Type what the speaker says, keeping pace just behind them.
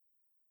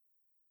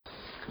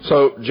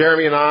So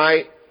Jeremy and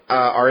I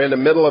are in the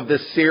middle of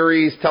this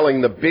series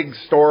telling the big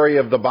story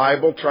of the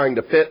Bible, trying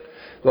to fit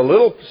the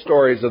little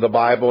stories of the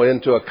Bible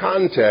into a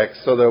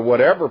context so that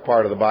whatever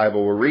part of the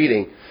Bible we're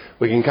reading,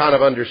 we can kind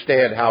of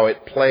understand how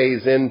it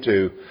plays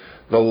into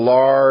the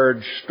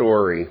large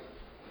story.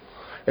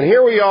 And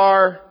here we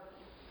are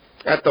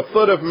at the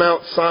foot of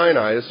Mount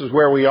Sinai. This is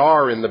where we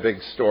are in the big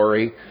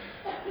story.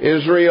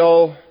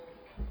 Israel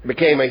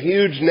became a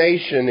huge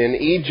nation in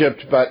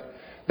Egypt, but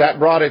that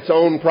brought its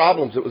own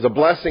problems. It was a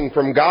blessing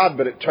from God,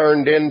 but it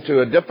turned into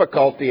a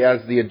difficulty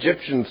as the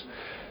Egyptians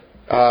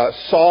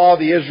saw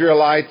the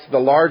Israelites, the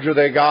larger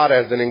they got,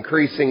 as an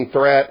increasing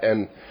threat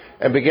and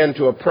began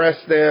to oppress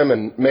them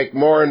and make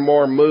more and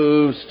more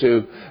moves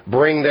to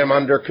bring them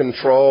under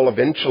control.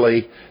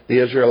 Eventually, the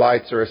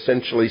Israelites are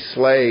essentially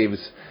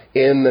slaves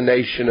in the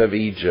nation of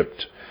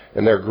Egypt.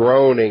 And they're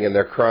groaning and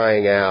they're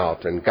crying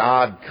out. And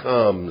God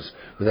comes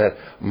with a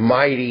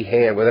mighty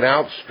hand, with an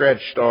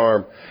outstretched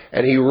arm,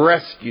 and He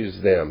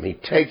rescues them. He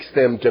takes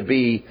them to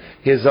be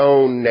His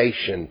own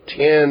nation.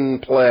 10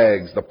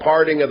 plagues, the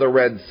parting of the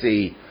Red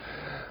Sea,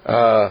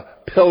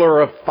 pillar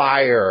of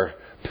fire,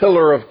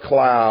 pillar of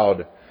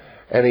cloud.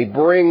 And He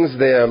brings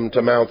them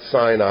to Mount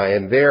Sinai,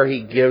 and there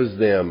He gives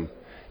them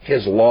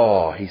His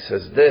law. He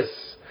says, this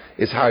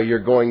is how you're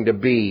going to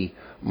be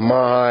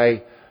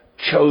my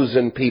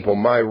chosen people,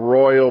 my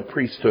royal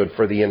priesthood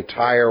for the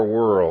entire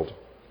world.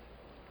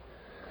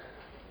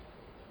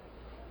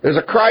 There's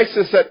a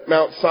crisis at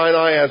Mount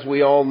Sinai, as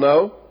we all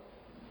know.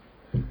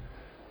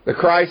 The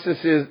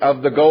crisis is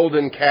of the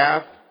golden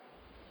calf.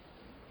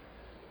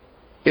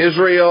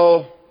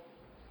 Israel,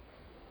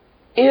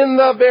 in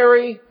the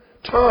very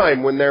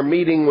time when they're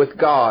meeting with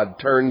God,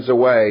 turns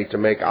away to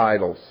make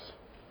idols.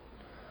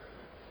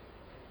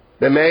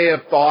 They may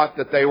have thought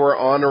that they were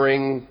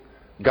honoring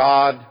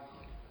God.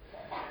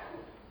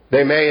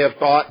 They may have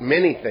thought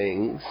many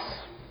things.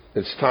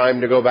 It's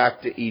time to go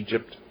back to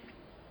Egypt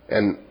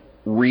and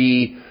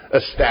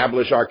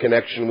re-establish our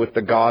connection with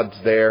the gods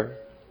there.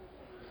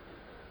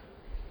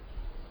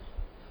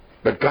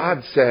 But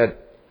God said,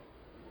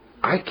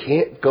 I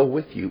can't go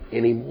with you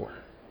anymore.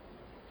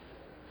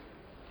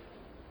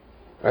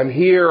 I'm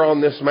here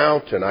on this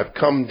mountain. I've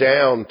come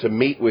down to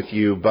meet with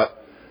you, but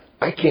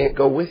I can't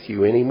go with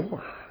you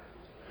anymore.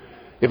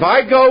 If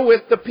I go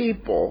with the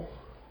people,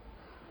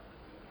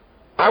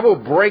 I will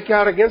break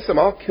out against them.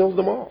 I'll kill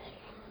them all.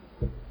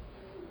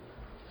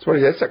 That's what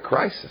he says. It's a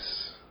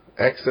crisis.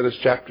 Exodus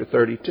chapter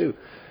 32.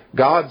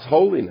 God's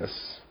holiness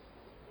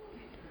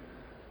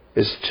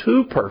is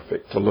too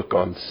perfect to look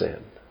on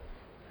sin.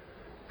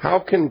 How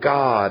can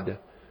God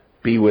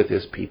be with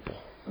His people?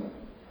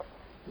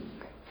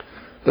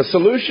 The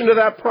solution to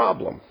that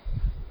problem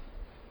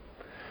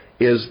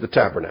is the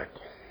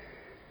tabernacle.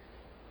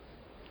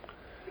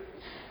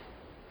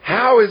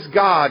 How is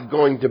God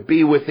going to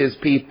be with His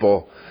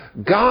people?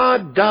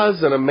 God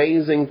does an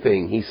amazing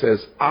thing. He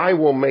says, I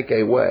will make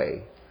a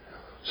way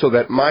so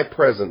that my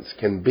presence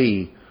can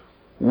be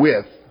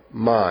with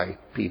my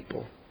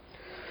people.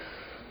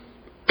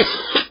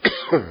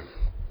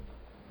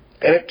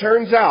 And it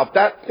turns out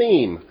that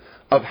theme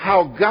of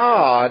how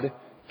God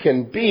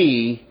can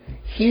be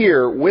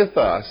here with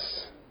us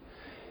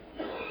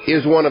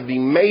is one of the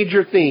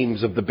major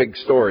themes of the big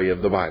story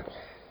of the Bible.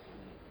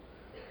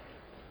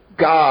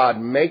 God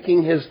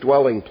making His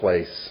dwelling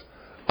place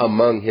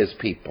among His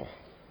people.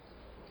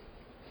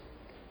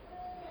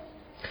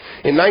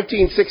 In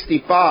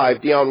 1965,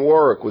 Dionne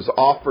Warwick was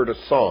offered a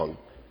song.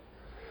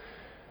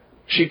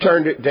 She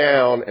turned it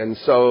down, and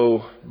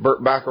so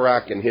Burt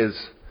Bacharach and his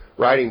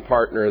writing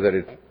partner that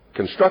had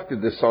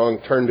constructed this song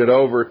turned it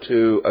over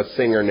to a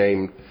singer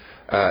named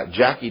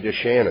Jackie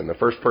DeShannon. The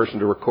first person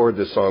to record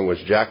this song was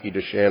Jackie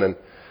DeShannon.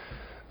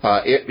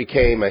 It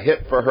became a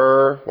hit for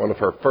her, one of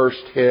her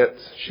first hits.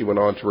 She went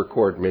on to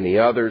record many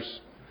others.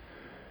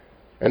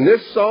 And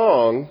this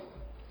song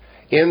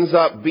ends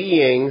up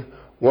being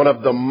one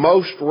of the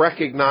most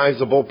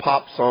recognizable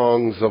pop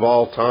songs of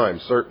all time,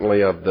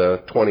 certainly of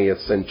the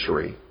 20th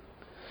century.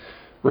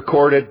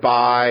 Recorded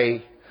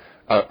by,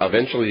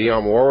 eventually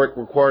Dionne Warwick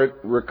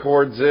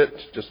records it.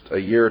 Just a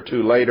year or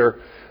two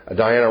later,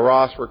 Diana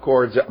Ross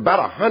records it. About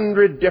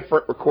 100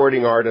 different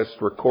recording artists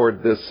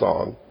record this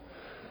song.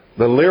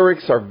 The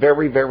lyrics are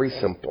very, very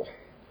simple.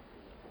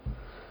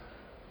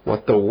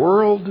 What the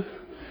world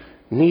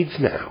needs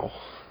now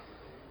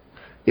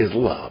is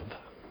love.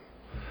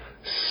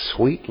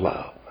 Sweet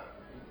love.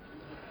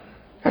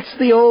 That's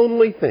the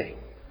only thing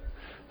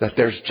that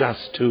there's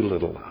just too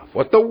little of.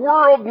 What the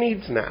world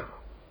needs now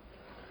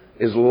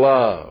is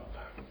love.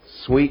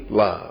 Sweet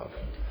love.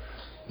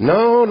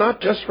 No, not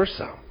just for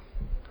some,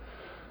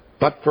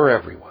 but for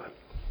everyone.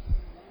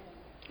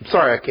 I'm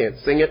sorry I can't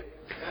sing it.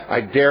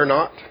 I dare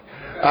not.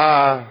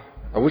 I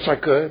wish I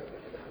could.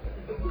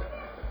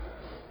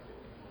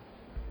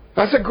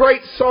 That's a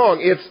great song.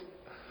 It's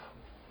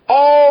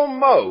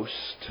almost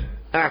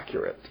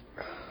accurate.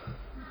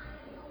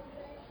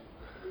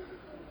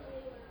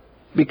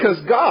 Because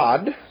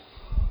God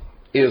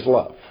is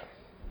love.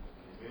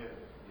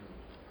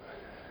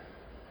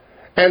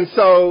 And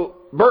so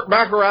Burt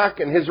Bacharach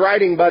and his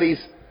writing buddies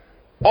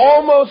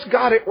almost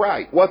got it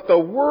right. What the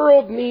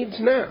world needs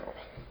now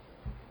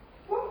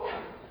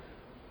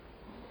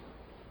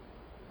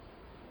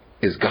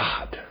is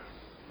God.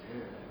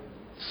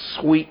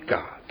 Sweet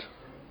God.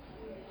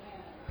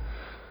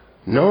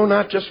 No,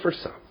 not just for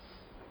some,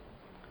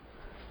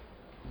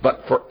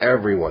 but for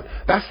everyone.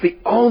 That's the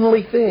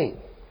only thing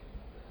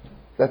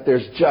that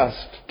there's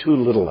just too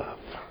little of.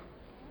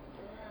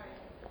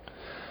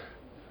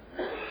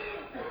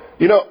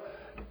 You know,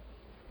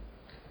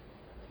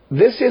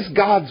 this is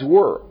God's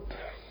world.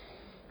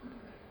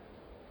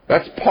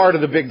 That's part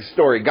of the big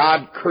story.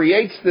 God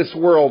creates this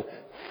world,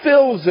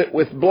 fills it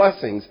with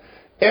blessings.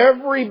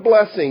 Every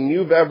blessing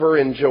you've ever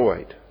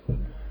enjoyed.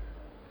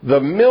 The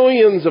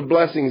millions of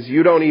blessings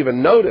you don't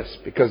even notice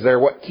because they're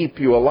what keep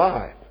you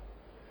alive.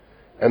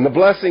 And the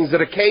blessings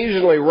that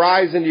occasionally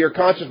rise into your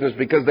consciousness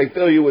because they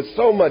fill you with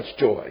so much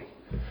joy,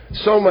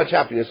 so much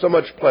happiness, so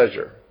much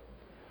pleasure.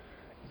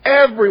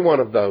 Every one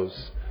of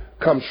those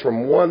comes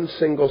from one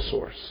single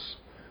source,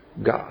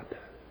 God.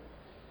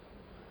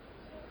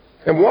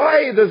 And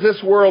why does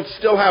this world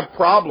still have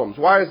problems?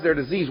 Why is there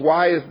disease?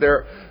 Why is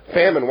there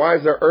famine? Why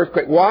is there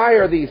earthquake? Why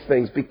are these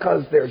things?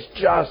 Because there's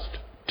just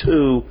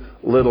too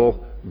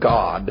little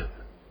God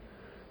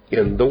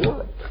in the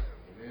world.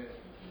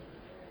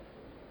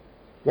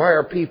 Why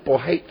are people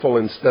hateful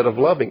instead of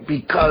loving?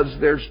 Because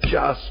there's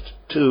just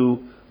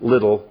too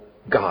little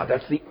God.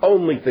 That's the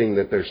only thing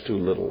that there's too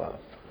little of.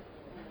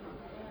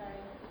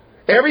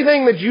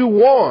 Everything that you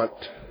want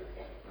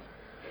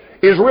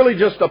is really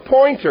just a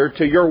pointer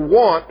to your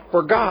want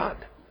for God.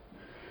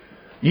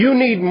 You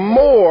need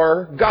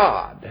more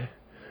God.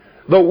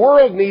 The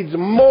world needs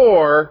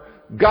more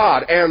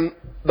God. And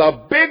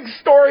the big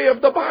story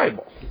of the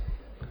Bible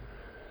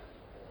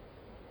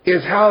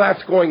is how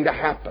that's going to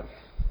happen.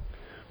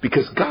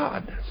 Because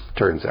God,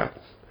 turns out,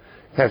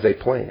 has a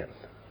plan.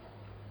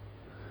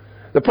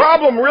 The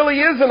problem really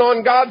isn't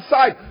on God's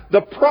side.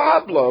 The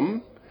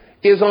problem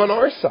is on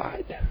our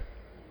side.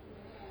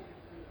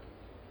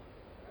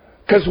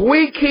 Because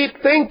we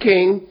keep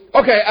thinking,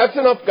 okay, that's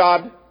enough,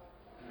 God.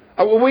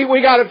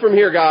 We got it from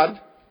here, God.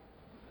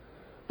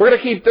 We're going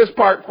to keep this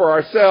part for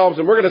ourselves,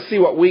 and we're going to see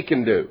what we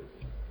can do.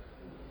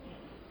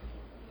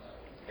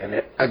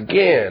 And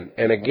again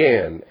and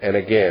again and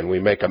again,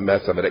 we make a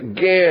mess of it.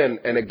 Again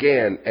and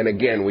again and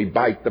again, we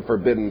bite the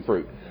forbidden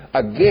fruit.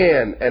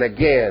 Again and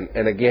again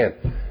and again,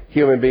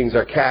 human beings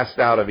are cast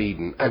out of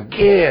Eden.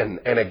 Again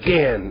and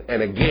again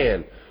and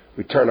again,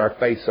 we turn our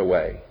face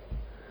away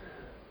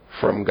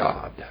from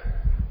God.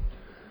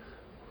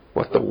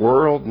 What the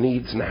world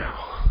needs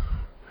now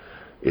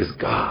is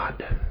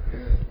God.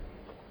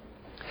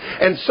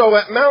 And so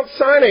at Mount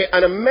Sinai,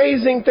 an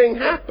amazing thing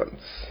happens.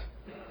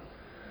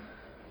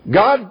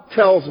 God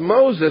tells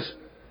Moses,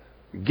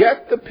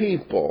 get the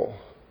people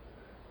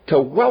to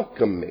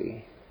welcome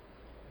me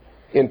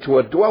into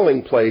a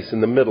dwelling place in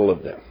the middle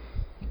of them.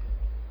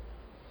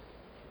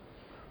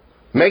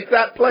 Make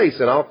that place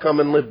and I'll come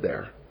and live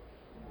there.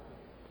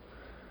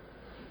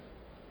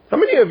 How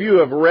many of you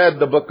have read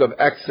the book of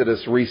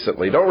Exodus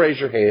recently? Don't raise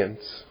your hands.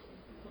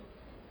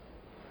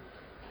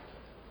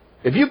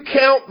 If you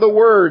count the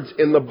words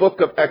in the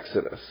book of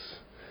Exodus,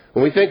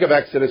 when we think of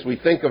Exodus, we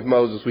think of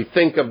Moses, we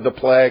think of the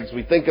plagues,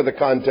 we think of the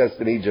contest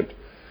in Egypt.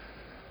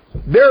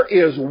 There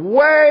is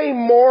way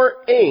more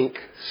ink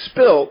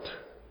spilt,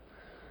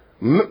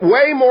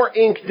 way more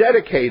ink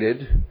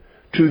dedicated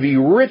to the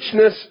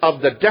richness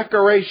of the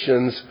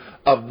decorations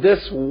of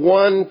this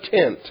one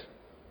tent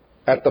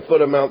at the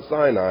foot of Mount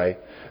Sinai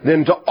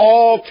than to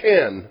all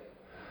 10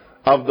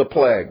 of the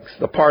plagues,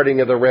 the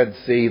parting of the Red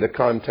Sea, the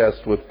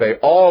contest with Pharaoh,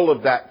 all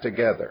of that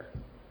together.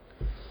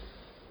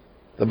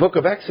 The book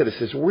of Exodus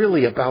is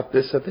really about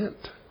this event.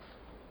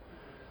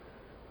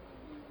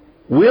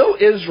 Will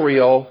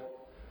Israel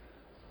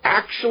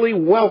actually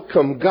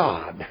welcome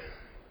God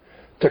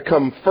to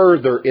come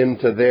further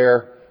into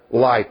their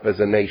life as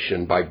a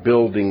nation by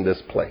building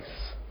this place?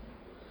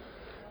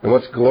 And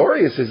what's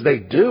glorious is they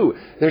do.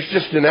 There's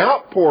just an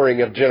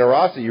outpouring of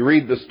generosity. You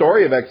read the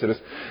story of Exodus,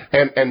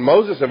 and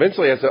Moses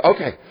eventually has said,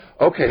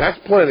 okay, that's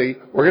plenty.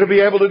 We're going to be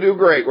able to do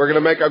great. We're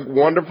going to make a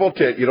wonderful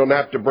tent. You don't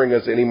have to bring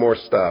us any more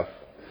stuff.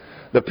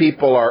 The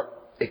people are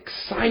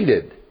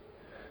excited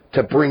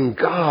to bring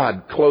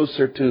God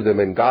closer to them.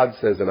 And God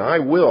says, and I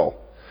will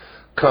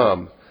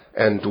come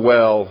and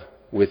dwell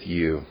with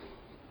you.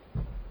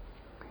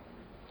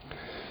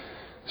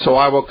 So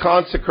I will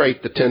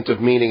consecrate the tent of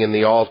meeting and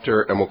the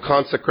altar, and will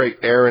consecrate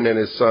Aaron and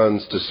his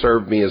sons to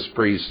serve me as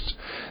priests.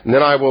 And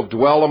then I will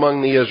dwell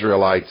among the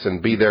Israelites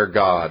and be their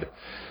God.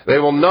 They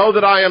will know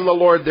that I am the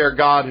Lord their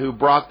God who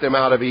brought them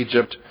out of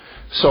Egypt,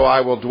 so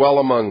I will dwell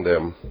among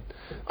them.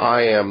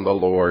 I am the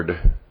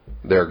Lord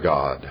their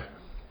God.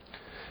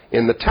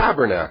 In the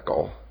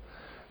tabernacle,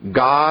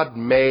 God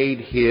made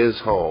his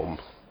home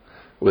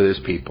with his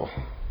people.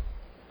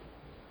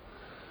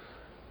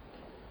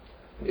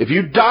 If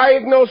you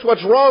diagnose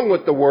what's wrong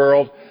with the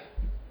world,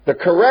 the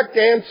correct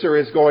answer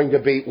is going to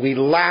be, we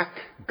lack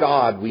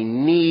God. We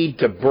need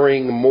to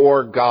bring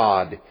more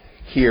God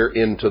here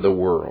into the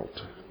world.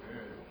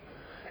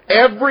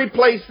 Every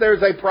place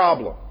there's a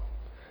problem.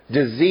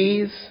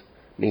 Disease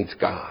needs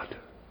God.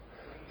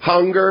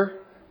 Hunger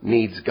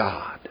needs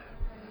God.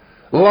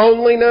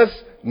 Loneliness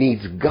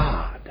needs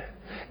God.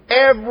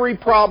 Every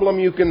problem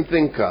you can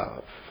think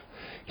of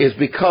is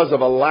because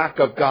of a lack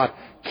of God.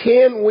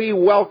 Can we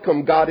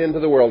welcome God into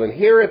the world? And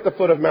here at the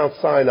foot of Mount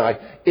Sinai,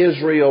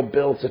 Israel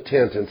builds a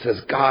tent and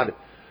says, God,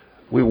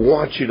 we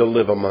want you to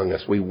live among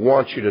us. We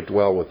want you to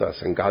dwell with us.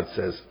 And God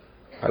says,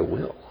 I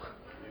will.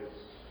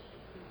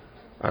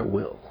 I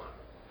will.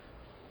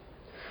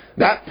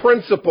 That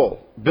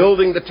principle,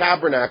 building the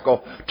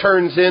tabernacle,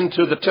 turns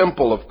into the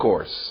temple, of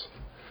course.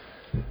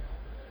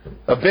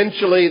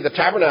 Eventually, the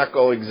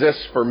tabernacle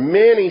exists for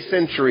many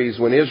centuries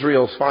when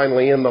Israel's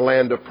finally in the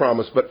land of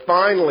promise. But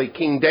finally,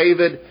 King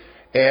David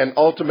and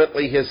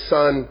ultimately his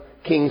son,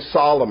 King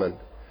Solomon.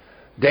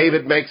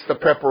 David makes the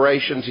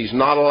preparations. He's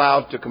not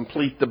allowed to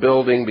complete the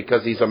building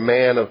because he's a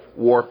man of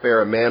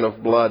warfare, a man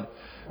of blood.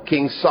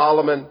 King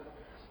Solomon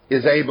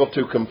is able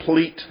to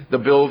complete the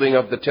building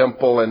of the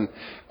temple. And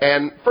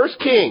 1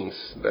 Kings,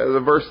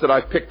 the verse that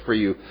I picked for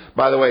you.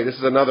 By the way, this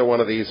is another one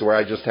of these where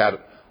I just had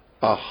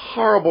a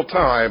horrible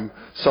time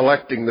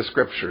selecting the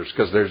scriptures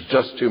because there's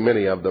just too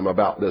many of them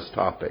about this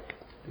topic.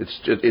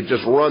 It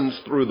just runs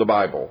through the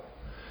Bible,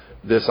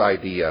 this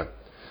idea.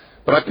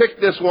 But I picked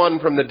this one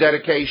from the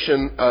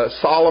dedication,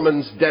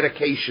 Solomon's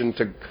dedication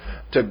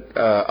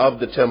of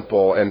the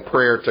temple and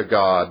prayer to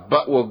God.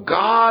 But will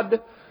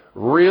God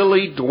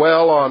really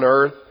dwell on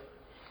earth?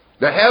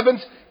 The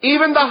heavens,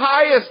 even the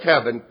highest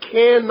heaven,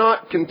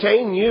 cannot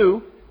contain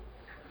you.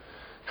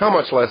 How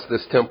much less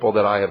this temple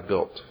that I have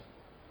built?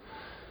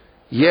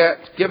 Yet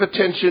give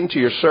attention to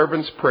your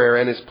servant's prayer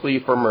and his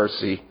plea for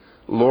mercy,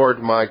 Lord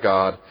my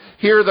God.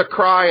 Hear the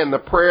cry and the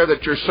prayer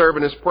that your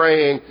servant is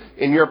praying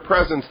in your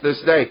presence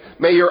this day.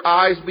 May your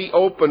eyes be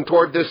open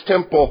toward this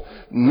temple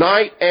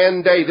night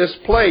and day, this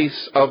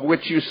place of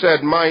which you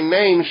said, my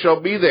name shall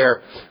be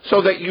there,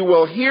 so that you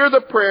will hear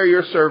the prayer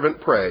your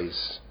servant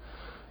prays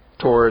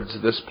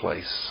towards this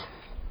place.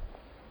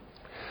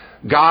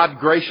 God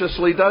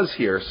graciously does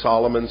hear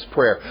Solomon's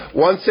prayer.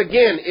 Once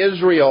again,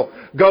 Israel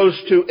goes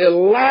to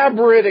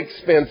elaborate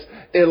expense,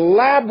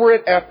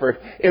 elaborate effort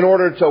in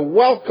order to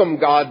welcome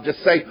God, to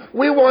say,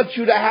 we want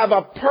you to have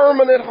a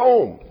permanent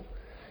home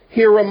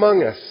here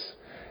among us.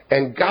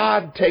 And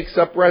God takes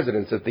up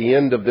residence at the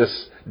end of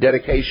this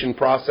dedication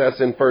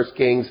process in 1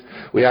 Kings.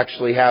 We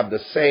actually have the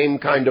same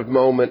kind of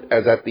moment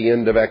as at the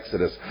end of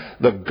Exodus.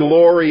 The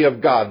glory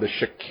of God, the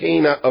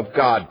Shekinah of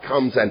God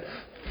comes and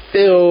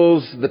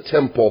fills the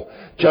temple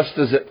just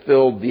as it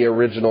filled the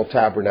original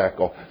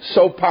tabernacle.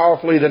 So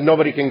powerfully that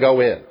nobody can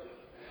go in.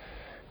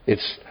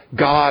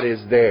 God is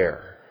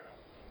there.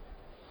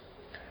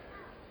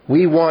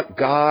 We want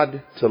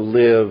God to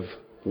live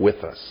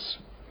with us.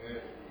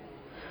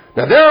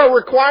 Now there are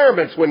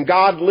requirements when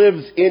God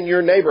lives in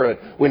your neighborhood.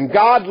 When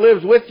God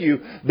lives with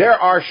you, there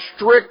are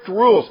strict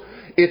rules.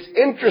 It's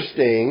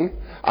interesting.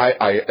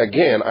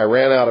 I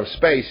ran out of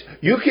space.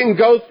 You can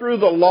go through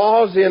the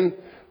laws in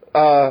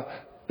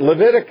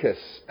Leviticus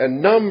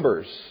and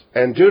Numbers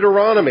and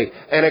Deuteronomy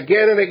and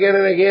again and again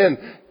and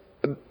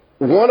again.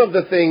 One of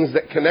the things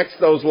that connects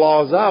those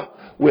laws up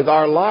with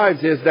our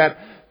lives is that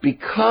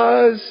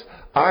because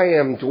I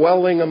am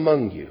dwelling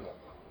among you,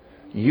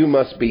 you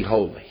must be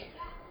holy.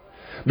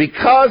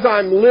 Because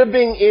I'm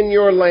living in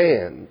your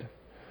land,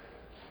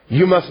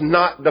 you must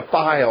not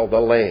defile the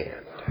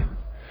land.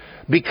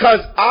 Because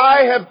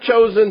I have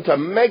chosen to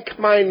make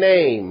my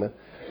name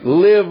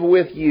live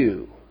with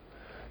you,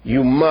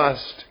 you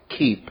must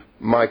keep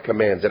my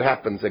commands. It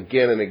happens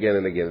again and again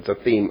and again. It's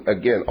a theme,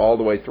 again, all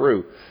the way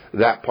through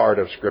that part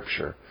of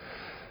Scripture.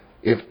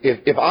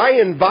 If I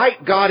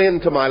invite God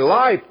into my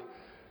life,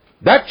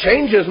 that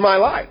changes my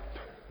life.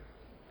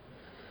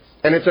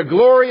 And it's a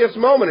glorious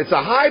moment. It's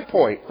a high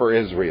point for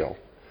Israel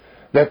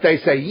that they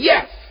say,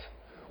 yes,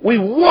 we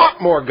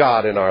want more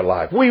God in our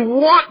life. We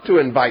want to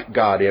invite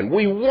God in.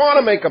 We want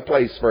to make a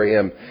place for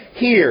Him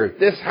here,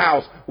 this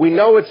house. We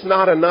know it's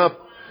not enough.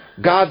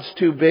 God's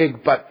too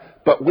big, but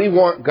we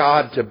want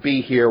God to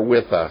be here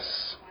with us.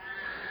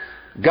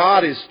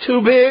 God is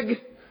too big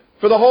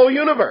for the whole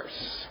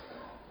universe.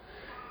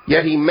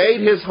 Yet He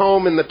made His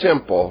home in the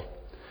temple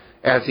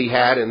as He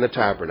had in the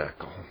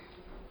tabernacle.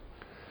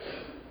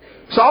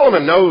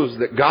 Solomon knows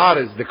that God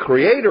is the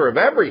creator of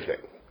everything.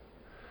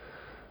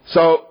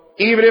 So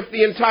even if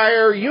the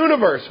entire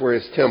universe were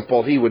His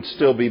temple, He would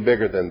still be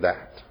bigger than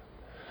that.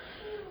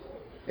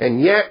 And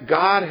yet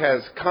God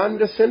has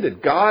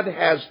condescended. God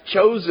has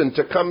chosen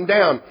to come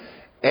down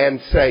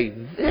and say,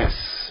 this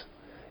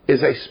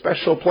is a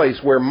special place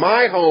where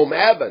my home,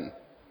 heaven,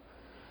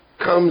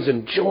 comes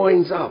and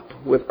joins up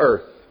with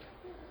earth.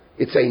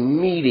 It's a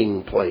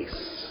meeting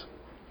place.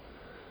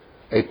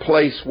 A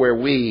place where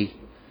we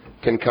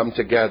can come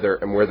together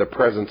and where the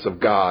presence of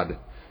God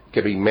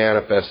can be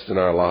manifest in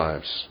our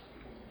lives.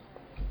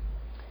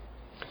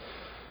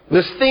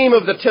 This theme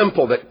of the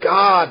temple, that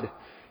God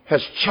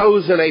has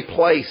chosen a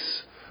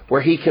place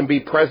where He can be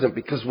present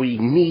because we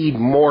need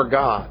more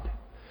God.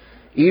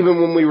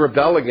 Even when we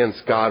rebel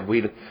against God,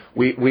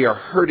 we are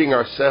hurting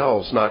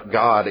ourselves, not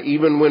God.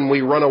 Even when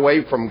we run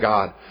away from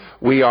God,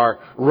 we are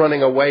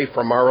running away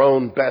from our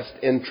own best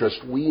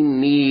interest. We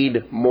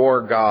need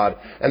more God.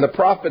 And the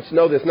prophets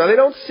know this. Now, they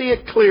don't see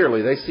it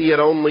clearly. They see it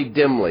only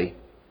dimly.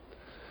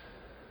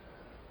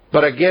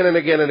 But again and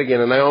again and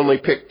again, and I only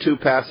picked 2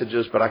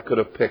 passages, but I could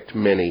have picked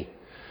many.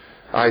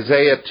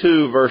 Isaiah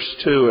 2, verse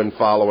 2 and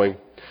following.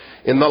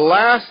 In the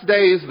last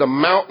days, the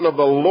mountain of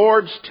the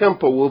Lord's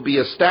temple will be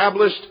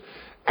established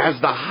as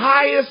the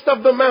highest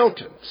of the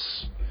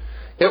mountains.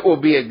 It will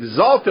be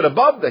exalted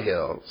above the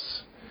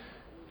hills,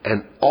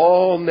 and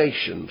all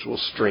nations will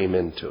stream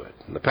into it.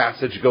 And the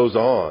passage goes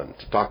on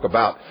to talk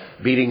about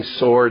beating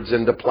swords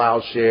into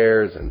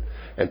plowshares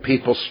and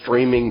people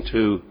streaming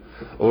to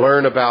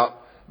learn about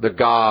the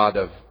God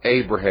of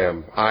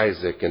Abraham,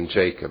 Isaac, and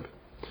Jacob.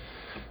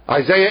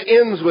 Isaiah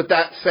ends with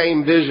that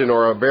same vision,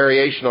 or a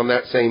variation on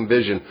that same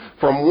vision.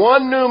 From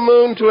one new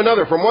moon to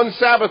another, from one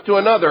Sabbath to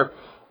another,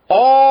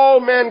 all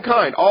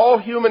mankind, all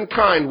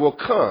humankind will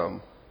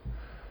come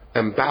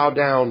and bow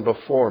down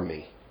before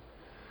me.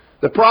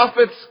 The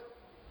prophets,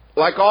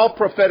 like all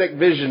prophetic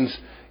visions,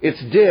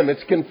 it's dim,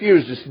 it's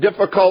confused, it's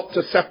difficult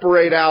to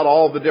separate out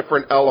all the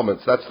different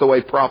elements. That's the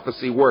way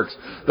prophecy works.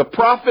 The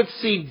prophets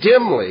see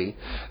dimly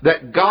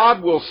that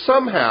God will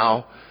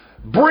somehow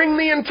bring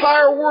the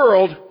entire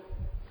world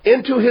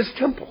into His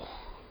temple.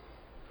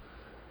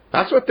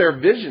 That's what they're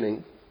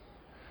visioning.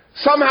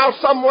 Somehow,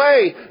 some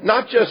way,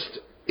 not just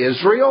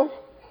Israel,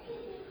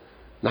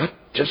 not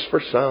just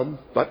for some,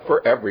 but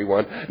for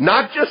everyone.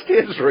 Not just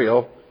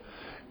Israel.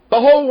 The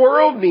whole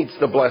world needs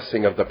the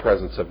blessing of the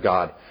presence of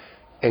God.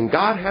 And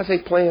God has a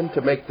plan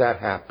to make that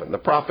happen. The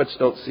prophets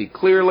don't see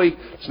clearly.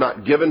 It's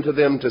not given to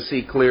them to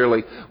see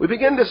clearly. We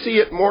begin to see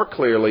it more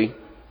clearly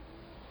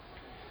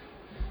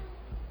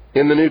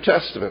in the New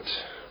Testament.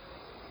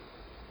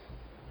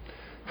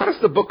 How does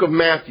the book of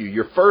Matthew,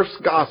 your first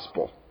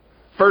gospel,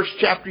 first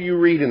chapter you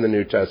read in the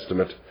New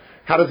Testament,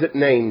 how does it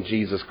name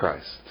Jesus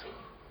Christ?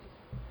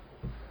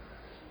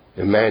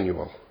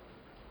 Emmanuel.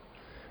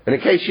 And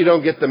in case you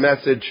don't get the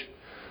message,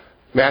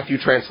 Matthew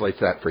translates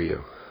that for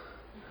you.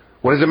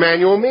 What does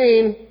Emmanuel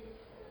mean?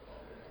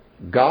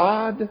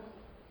 God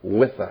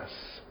with us.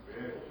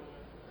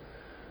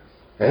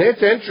 And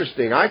it's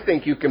interesting. I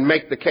think you can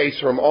make the case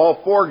from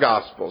all 4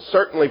 Gospels,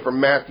 certainly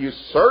from Matthew,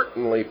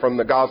 certainly from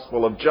the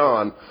Gospel of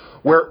John.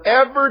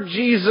 Wherever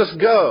Jesus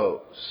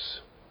goes,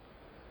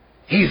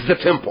 He's the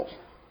temple.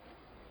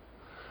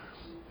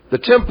 The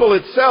temple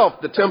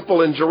itself, the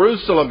temple in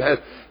Jerusalem,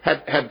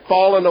 had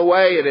fallen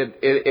away.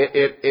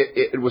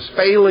 It was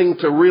failing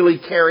to really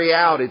carry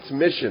out its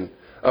mission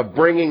of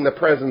bringing the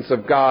presence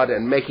of God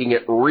and making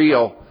it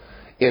real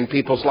in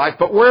people's life.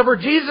 But wherever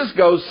Jesus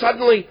goes,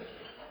 suddenly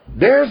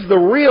there's the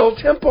real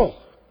temple.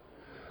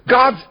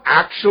 God's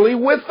actually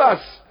with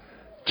us.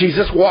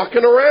 Jesus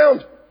walking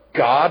around.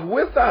 God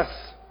with us.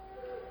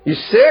 You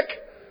sick?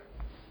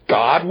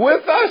 God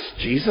with us.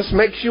 Jesus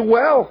makes you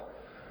well.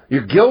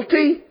 You're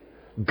guilty?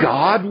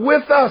 God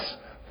with us.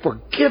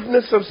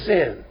 Forgiveness of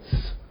sins.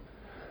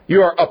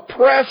 You are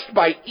oppressed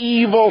by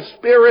evil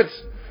spirits.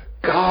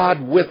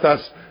 God with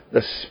us.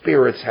 The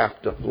spirits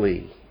have to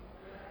flee.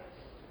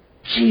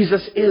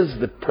 Jesus is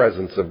the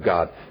presence of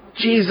God.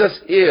 Jesus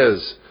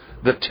is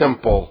the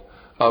temple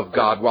of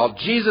God. While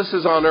Jesus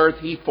is on earth,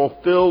 He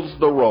fulfills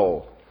the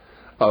role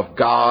of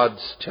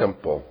God's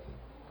temple.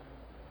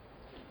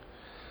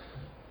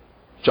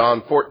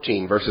 John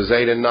 14, verses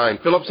 8 and 9.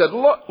 Philip said,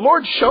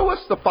 Lord, show us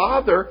the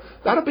Father.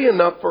 That'll be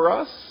enough for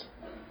us.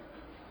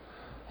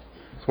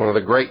 It's one of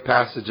the great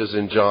passages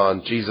in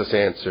John. Jesus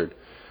answered,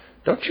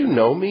 don't you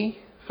know me,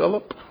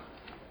 Philip?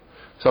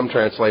 Some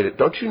translate it,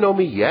 don't you know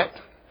me yet,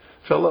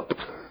 Philip?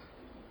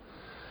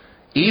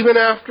 Even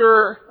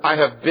after I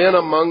have been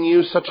among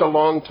you such a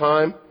long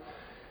time,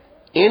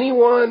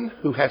 anyone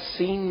who has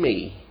seen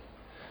me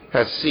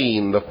has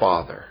seen the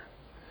Father.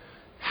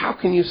 How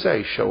can you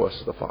say, show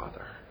us the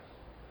Father?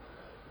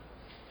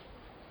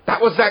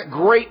 That was that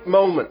great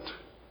moment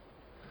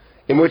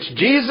in which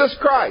Jesus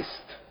Christ,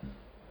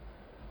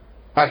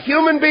 a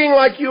human being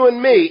like you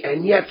and me,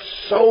 and yet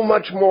so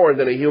much more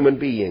than a human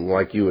being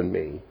like you and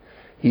me,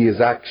 He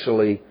is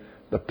actually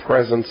the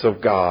presence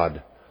of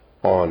God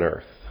on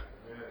earth.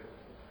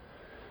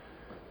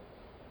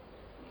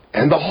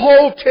 And the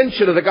whole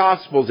tension of the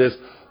Gospels is,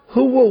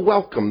 who will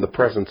welcome the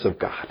presence of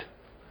God?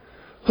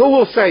 Who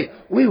will say,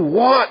 we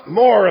want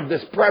more of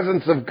this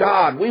presence of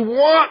God. We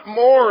want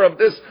more of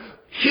this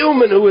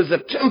human who is a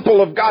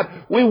temple of God.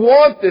 We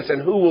want this.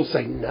 And who will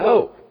say,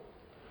 no,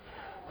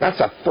 that's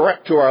a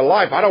threat to our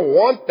life. I don't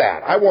want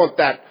that. I want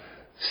that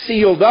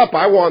sealed up.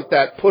 I want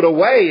that put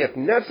away if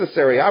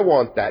necessary. I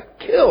want that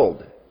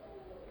killed.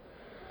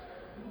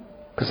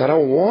 Because I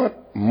don't want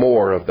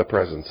more of the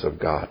presence of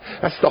God.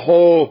 That's the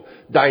whole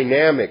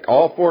dynamic.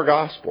 All 4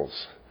 Gospels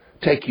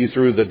take you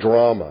through the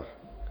drama.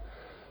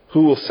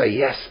 Who will say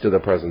yes to the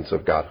presence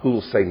of God? Who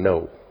will say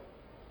no?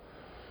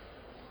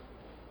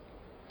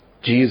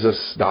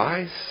 Jesus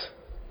dies.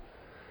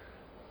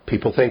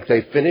 People think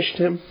they finished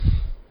Him.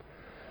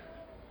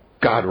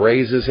 God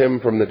raises him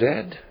from the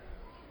dead.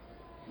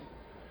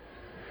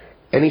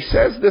 And he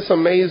says this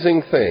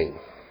amazing thing.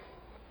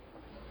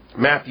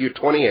 Matthew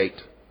 28.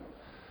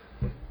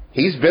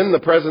 He's been the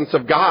presence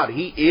of God.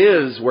 He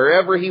is,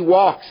 wherever he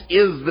walks,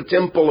 is the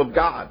temple of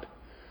God.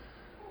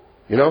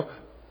 You know,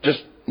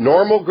 just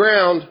normal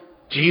ground.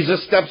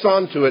 Jesus steps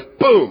onto it.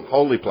 Boom,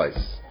 holy place.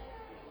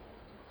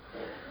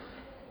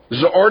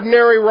 There's an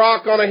ordinary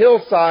rock on a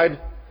hillside.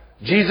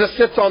 Jesus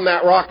sits on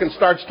that rock and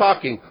starts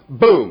talking.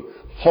 Boom,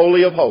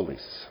 holy of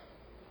holies.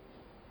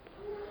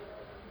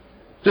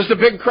 Just a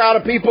big crowd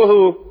of people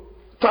who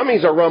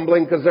tummies are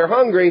rumbling because they're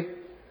hungry.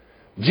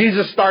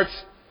 Jesus starts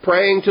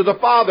praying to the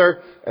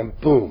Father, and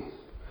boom,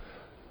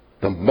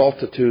 the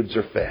multitudes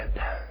are fed.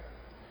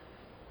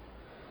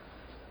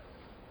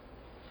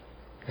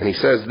 And he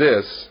says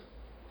this,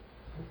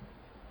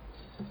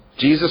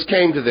 Jesus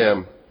came to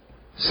them,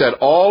 said,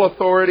 all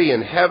authority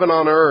in heaven and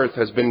on earth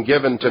has been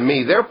given to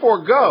me.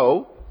 Therefore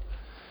go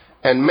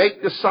and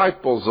make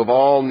disciples of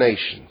all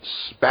nations,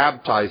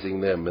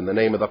 baptizing them in the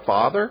name of the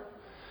Father,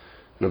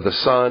 and of the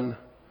Son,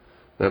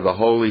 and of the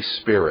Holy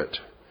Spirit,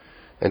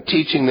 and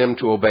teaching them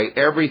to obey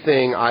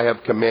everything I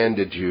have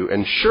commanded you.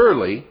 And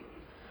surely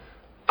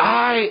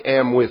I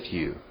am with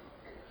you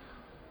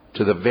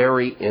to the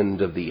very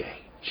end of the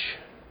age.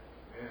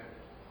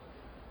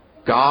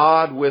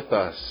 God with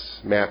us,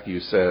 Matthew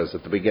says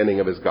at the beginning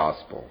of his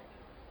gospel.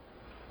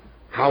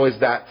 How is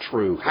that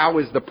true? How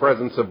is the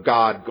presence of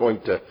God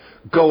going to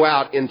go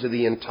out into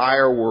the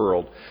entire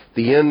world?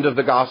 The end of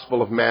the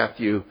Gospel of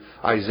Matthew,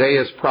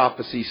 Isaiah's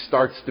prophecy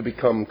starts to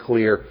become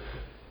clear.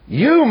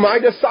 You, my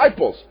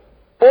disciples,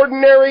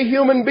 ordinary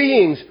human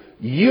beings,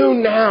 you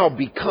now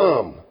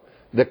become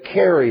the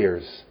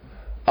carriers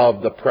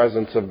of the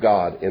presence of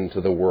God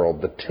into the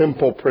world. The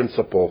temple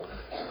principle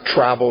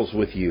travels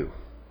with you.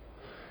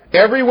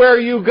 Everywhere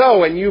you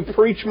go and you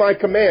preach my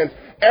commands,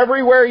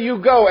 everywhere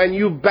you go and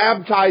you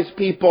baptize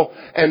people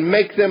and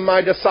make them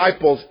my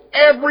disciples,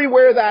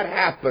 everywhere that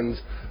happens,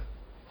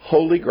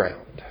 holy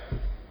ground.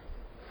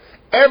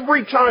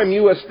 Every time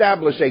you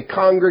establish a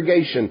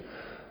congregation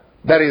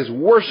that is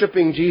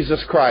worshiping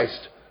Jesus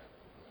Christ,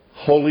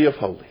 Holy of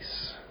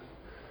Holies,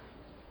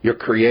 you're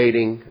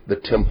creating the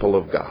temple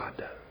of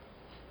God.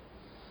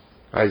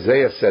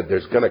 Isaiah said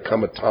there's going to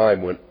come a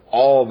time when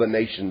all the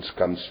nations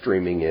come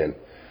streaming in.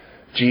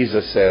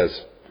 Jesus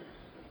says,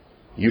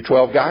 you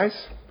 12 guys,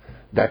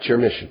 that's your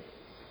mission.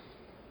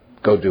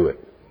 Go do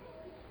it.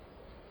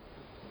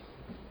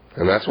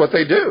 And that's what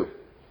they do.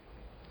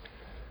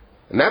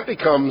 And that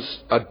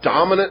becomes a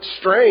dominant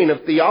strain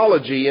of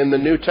theology in the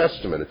New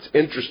Testament. It's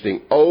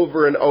interesting,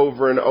 over and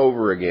over and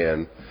over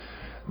again.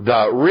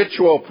 The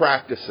ritual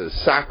practices,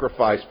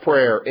 sacrifice,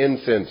 prayer,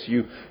 incense.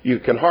 You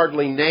can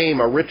hardly name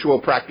a ritual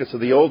practice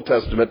of the Old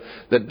Testament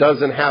that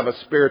doesn't have a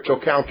spiritual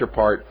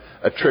counterpart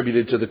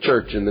attributed to the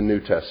church in the New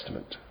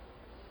Testament.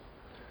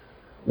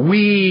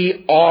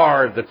 We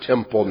are the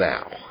temple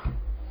now.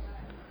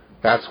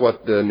 That's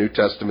what the New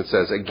Testament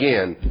says.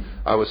 Again,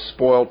 I was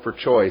spoiled for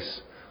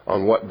choice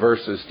on what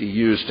verses to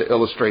use to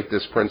illustrate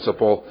this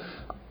principle.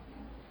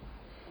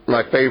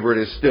 My favorite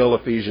is still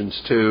Ephesians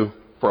 2.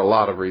 For a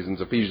lot of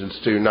reasons, Ephesians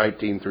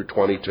 2:19 through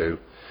 22.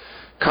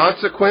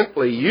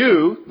 Consequently,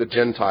 you, the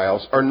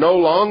Gentiles, are no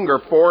longer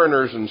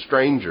foreigners and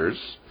strangers,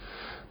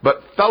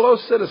 but fellow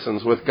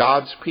citizens with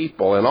God's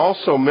people and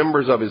also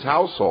members of his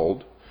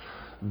household,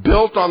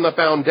 built on the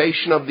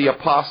foundation of the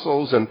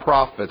apostles and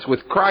prophets,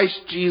 with Christ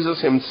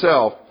Jesus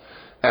himself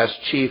as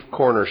chief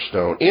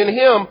cornerstone. In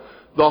him,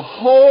 the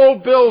whole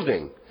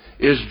building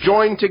is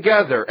joined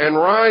together and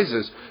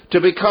rises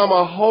to become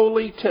a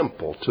holy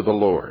temple to the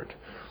Lord.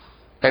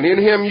 And in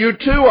him you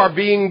too are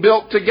being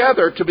built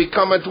together to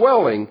become a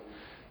dwelling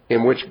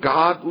in which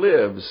God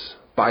lives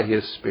by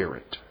his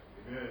Spirit.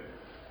 Amen.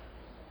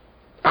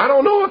 I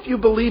don't know if you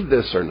believe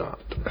this or not.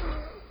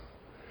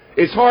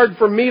 It's hard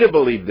for me to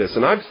believe this,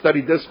 and I've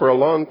studied this for a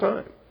long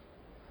time.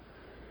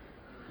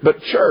 But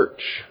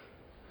church,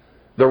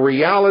 the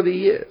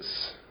reality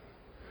is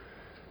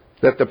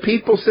that the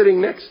people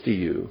sitting next to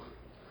you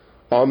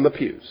on the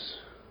pews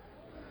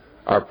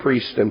are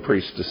priests and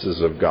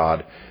priestesses of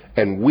God.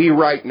 And we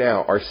right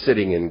now are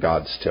sitting in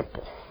God's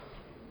temple.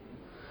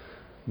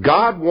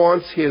 God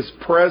wants his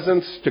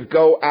presence to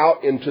go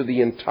out into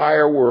the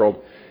entire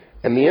world.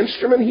 And the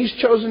instrument he's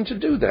chosen to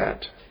do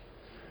that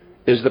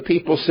is the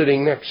people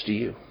sitting next to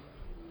you.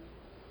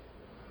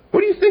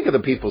 What do you think of the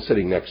people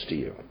sitting next to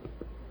you?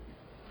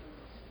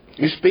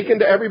 You speaking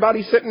to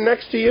everybody sitting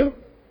next to you?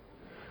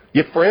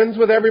 You friends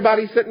with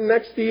everybody sitting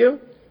next to you?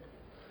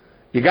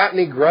 You got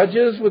any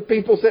grudges with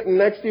people sitting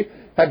next to you?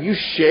 Have you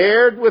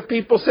shared with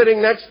people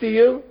sitting next to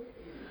you?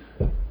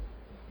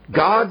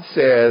 God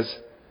says,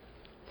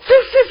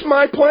 this is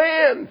my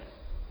plan.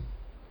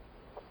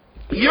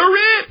 You're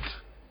it.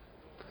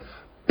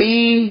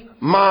 Be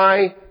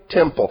my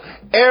temple.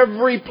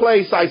 Every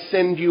place I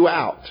send you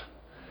out,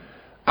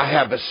 I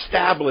have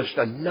established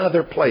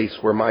another place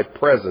where my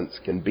presence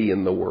can be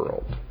in the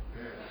world.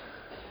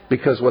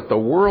 Because what the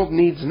world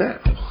needs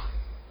now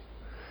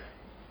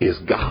is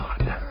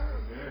God.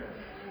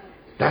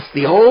 That's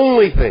the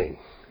only thing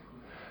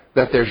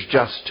that there's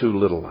just too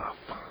little of.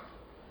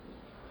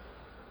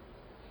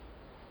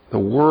 The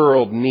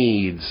world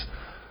needs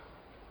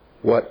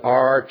what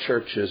our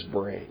churches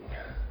bring.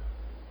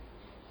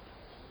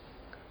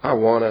 I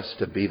want us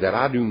to be that.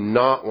 I do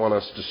not want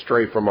us to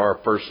stray from our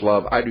first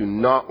love. I do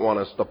not want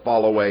us to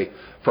fall away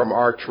from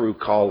our true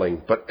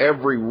calling. But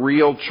every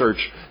real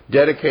church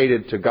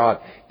dedicated to God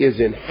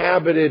is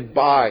inhabited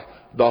by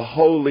the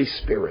Holy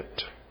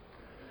Spirit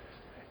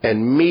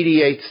and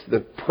mediates the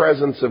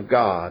presence of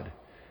God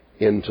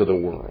into the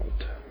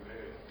world.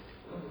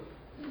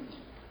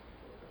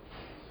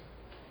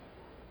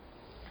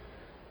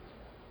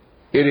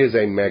 It is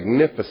a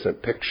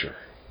magnificent picture.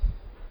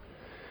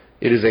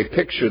 It is a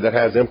picture that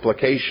has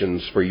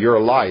implications for your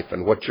life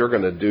and what you're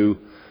going to do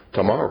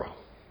tomorrow.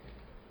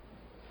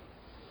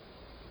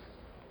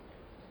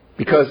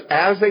 Because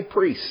as a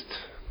priest,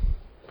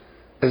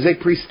 as a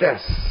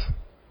priestess,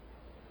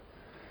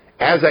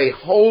 as a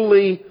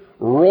holy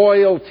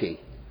royalty,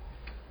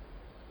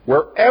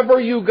 wherever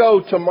you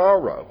go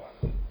tomorrow,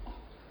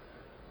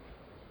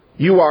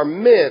 you are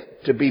meant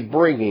to be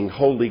bringing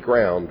holy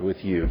ground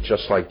with you,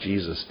 just like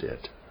Jesus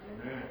did.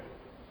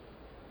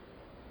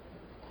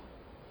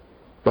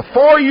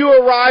 Before you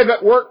arrive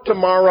at work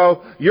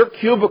tomorrow, your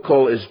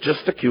cubicle is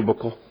just a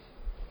cubicle.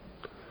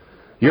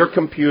 Your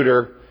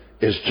computer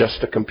is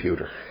just a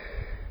computer.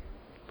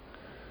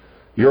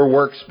 Your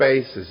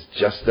workspace is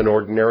just an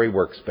ordinary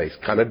workspace,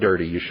 kind of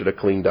dirty. You should have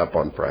cleaned up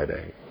on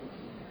Friday.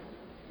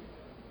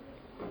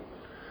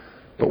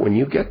 But when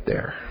you get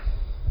there,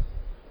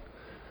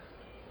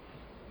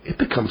 it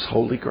becomes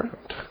holy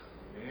ground.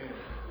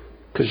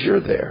 Because you're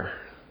there.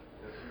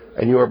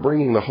 And you are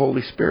bringing the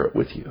Holy Spirit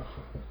with you.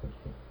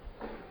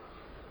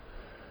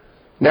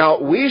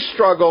 Now, we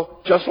struggle,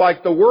 just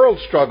like the world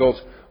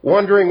struggles,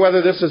 wondering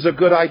whether this is a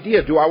good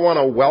idea. Do I want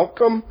to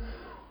welcome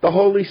the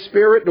Holy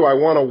Spirit? Do I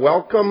want to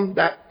welcome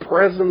that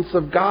presence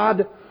of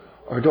God?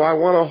 Or do I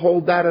want to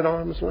hold that at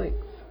arm's length?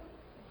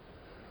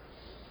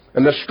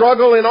 And the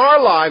struggle in our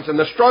lives and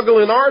the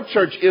struggle in our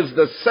church is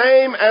the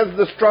same as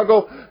the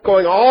struggle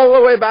going all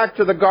the way back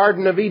to the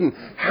Garden of Eden.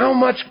 How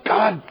much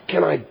God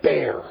can I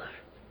bear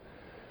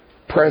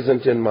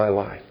present in my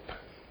life?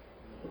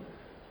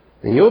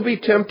 And you'll be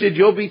tempted,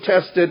 you'll be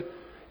tested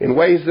in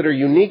ways that are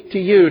unique to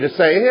you to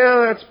say,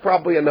 yeah, that's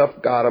probably enough,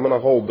 God. I'm going to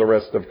hold the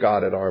rest of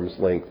God at arm's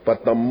length.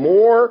 But the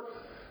more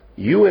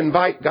you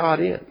invite God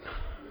in,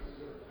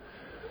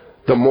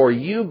 the more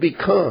you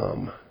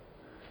become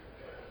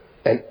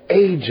an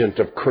agent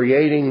of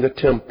creating the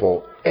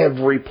temple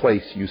every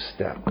place you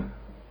step.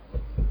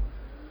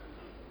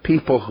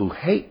 People who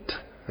hate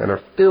and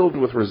are filled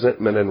with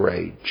resentment and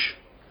rage.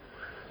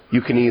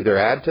 You can either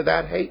add to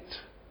that hate,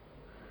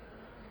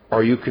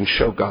 or you can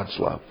show God's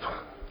love.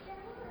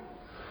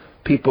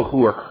 People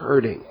who are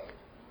hurting.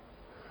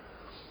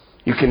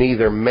 You can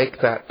either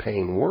make that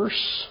pain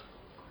worse,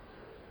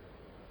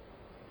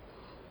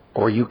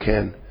 or you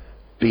can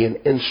be an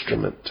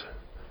instrument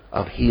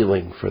of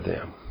healing for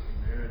them.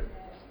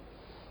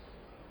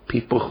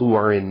 People who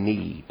are in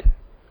need.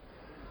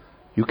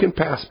 You can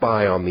pass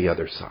by on the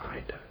other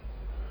side,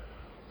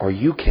 or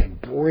you can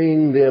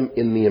bring them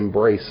in the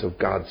embrace of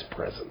God's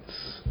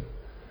presence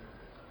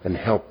and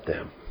help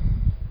them.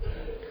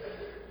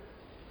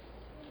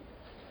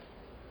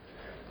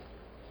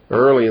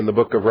 Early in the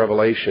book of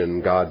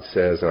Revelation, God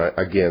says, and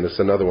again, this is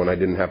another one I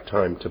didn't have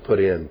time to put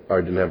in, or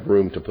I didn't have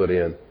room to put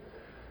in.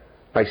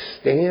 I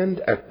stand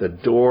at the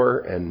door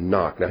and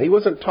knock. Now, he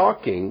wasn't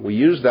talking. We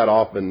use that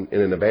often in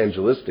an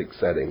evangelistic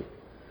setting.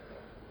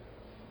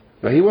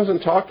 Now, he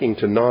wasn't talking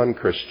to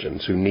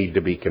non-Christians who need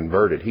to be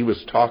converted. He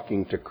was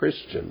talking to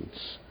Christians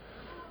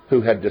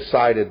who had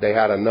decided they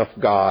had enough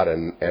God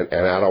and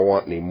I don't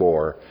want any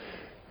more.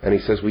 And he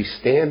says, we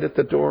stand at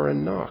the door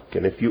and knock.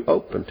 And if you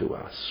open to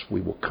us, we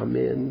will come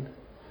in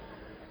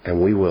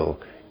and we will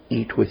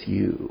eat with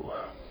you.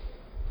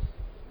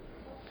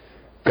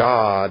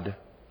 God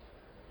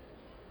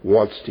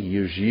wants to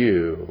use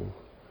you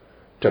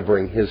to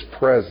bring His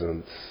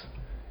presence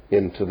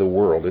into the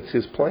world. It's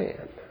His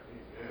plan.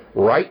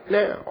 Right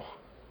now,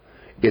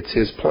 it's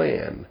His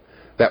plan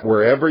that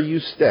wherever you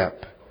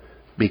step,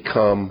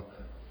 become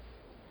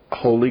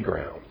holy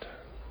ground,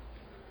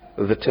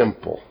 the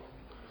temple,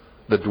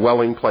 the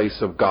dwelling place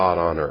of God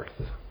on earth.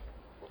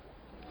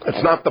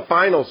 It's not the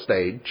final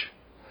stage.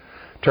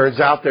 Turns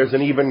out there's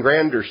an even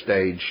grander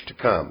stage to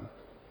come.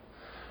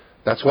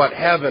 That's what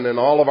heaven and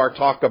all of our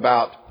talk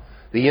about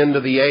the end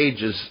of the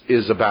age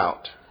is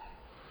about.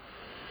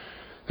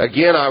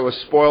 Again, I was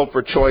spoiled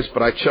for choice,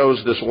 but I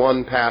chose this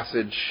one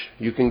passage.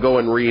 You can go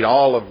and read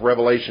all of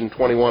Revelation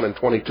 21 and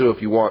 22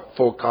 if you want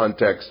full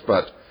context,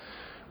 but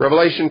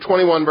Revelation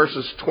 21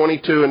 verses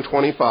 22 and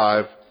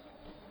 25.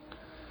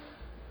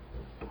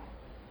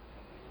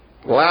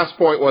 The last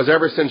point was,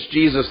 ever since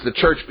Jesus, the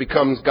church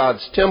becomes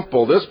God's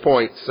temple. This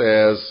point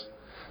says,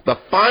 the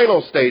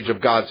final stage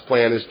of God's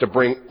plan is to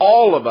bring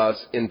all of us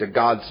into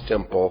God's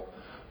temple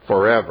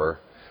forever.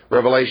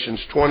 Revelations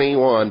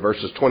 21,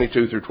 verses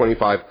 22 through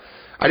 25.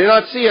 I do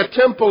not see a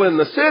temple in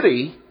the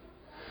city,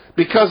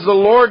 because the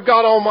Lord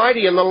God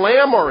Almighty and the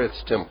Lamb are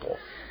its temple.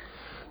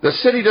 The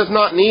city does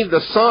not need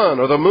the sun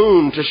or the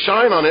moon to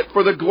shine on it,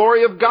 for the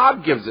glory of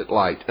God gives it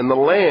light, and the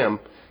Lamb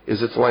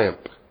is its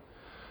lamp.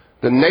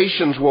 The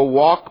nations will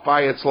walk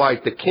by its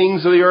light. The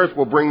kings of the earth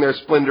will bring their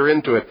splendor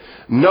into it.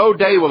 No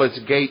day will its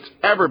gates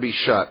ever be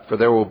shut, for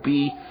there will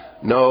be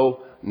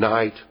no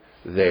night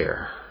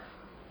there.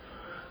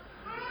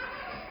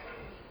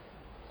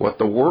 What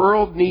the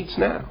world needs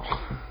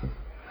now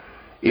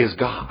is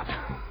God.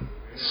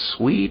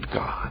 Sweet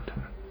God.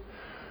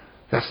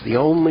 That's the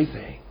only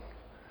thing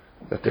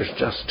that there's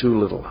just too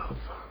little of.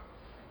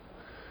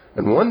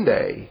 And one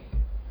day,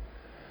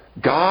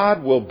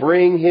 God will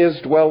bring His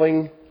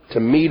dwelling to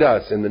meet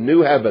us in the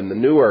new heaven, the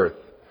new earth.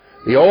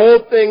 The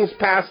old things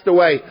passed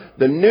away.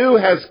 The new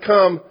has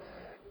come,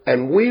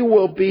 and we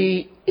will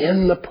be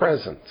in the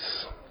presence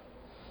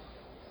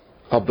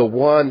of the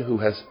one who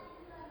has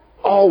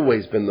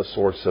always been the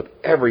source of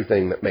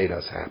everything that made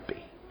us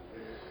happy.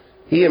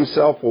 He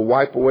Himself will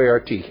wipe away our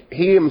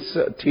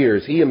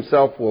tears. He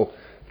Himself will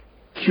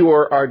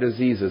cure our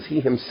diseases.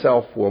 He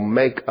Himself will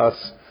make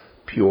us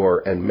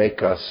pure and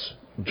make us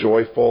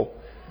joyful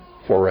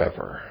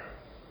forever.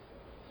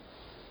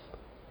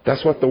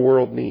 That's what the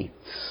world needs.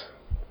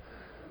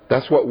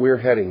 That's what we're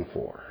heading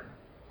for.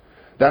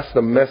 That's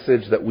the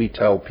message that we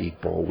tell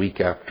people week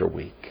after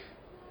week.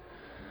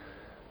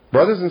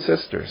 Brothers and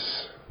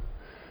sisters,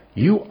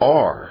 you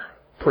are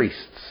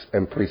priests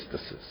and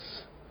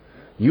priestesses.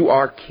 You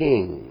are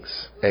kings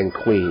and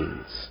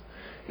queens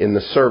in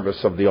the service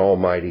of the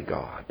Almighty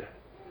God.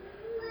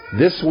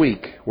 This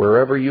week,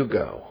 wherever you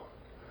go,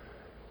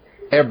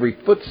 every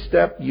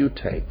footstep you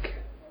take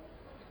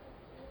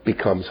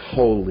becomes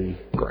holy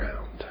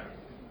ground.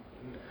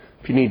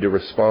 If you need to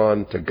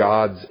respond to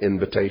God's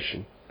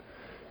invitation,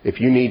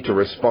 if you need to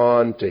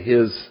respond to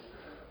His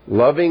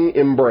loving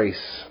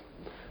embrace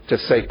to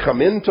say,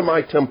 come into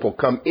my temple,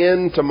 come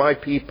into my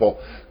people,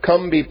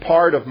 come be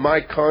part of my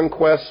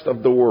conquest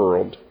of the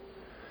world,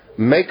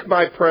 make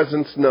my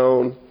presence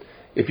known.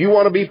 If you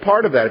want to be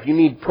part of that, if you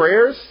need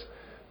prayers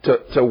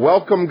to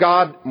welcome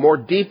God more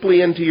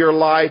deeply into your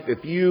life,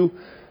 if you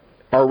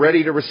are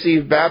ready to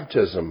receive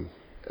baptism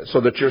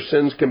so that your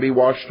sins can be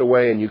washed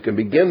away and you can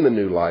begin the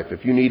new life,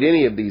 if you need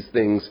any of these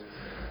things,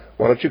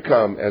 why don't you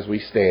come as we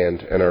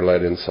stand and are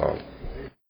led in song.